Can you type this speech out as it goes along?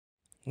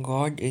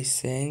God is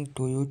saying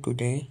to you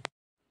today,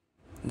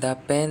 the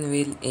pain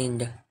will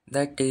end,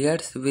 the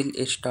tears will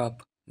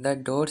stop, the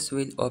doors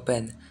will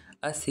open.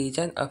 A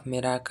season of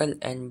miracle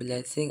and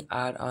blessing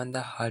are on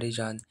the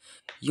horizon.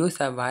 You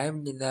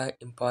survived the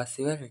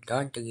impossible,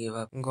 don't give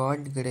up.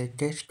 God's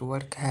greatest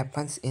work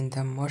happens in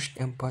the most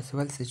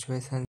impossible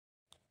situations.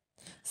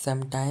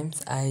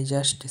 Sometimes I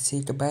just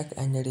sit back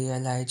and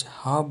realize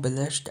how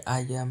blessed I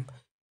am.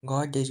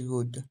 God is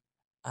good.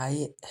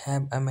 I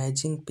have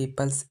amazing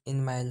peoples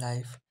in my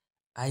life.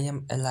 I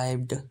am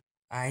alive.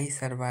 I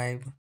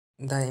survive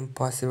the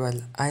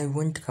impossible. I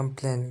won't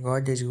complain.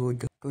 God is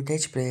good.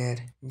 Today's prayer.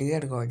 Dear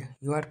God,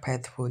 you are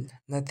faithful.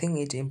 Nothing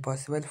is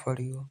impossible for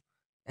you,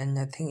 and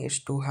nothing is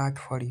too hard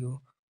for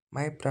you.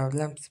 My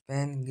problems,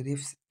 pain,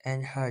 griefs,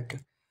 and hurt.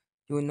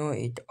 You know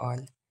it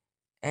all,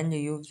 and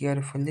you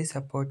carefully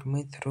support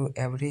me through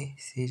every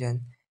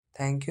season.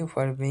 Thank you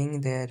for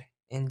being there.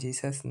 In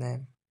Jesus'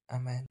 name,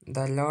 Amen.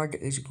 The Lord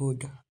is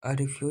good, a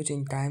refuge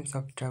in times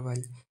of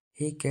trouble.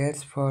 He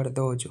cares for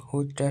those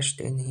who trust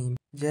in Him.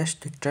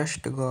 Just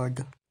trust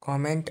God.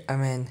 Comment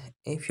Amen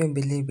if you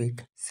believe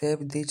it.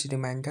 Save these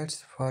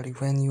reminders for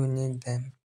when you need them.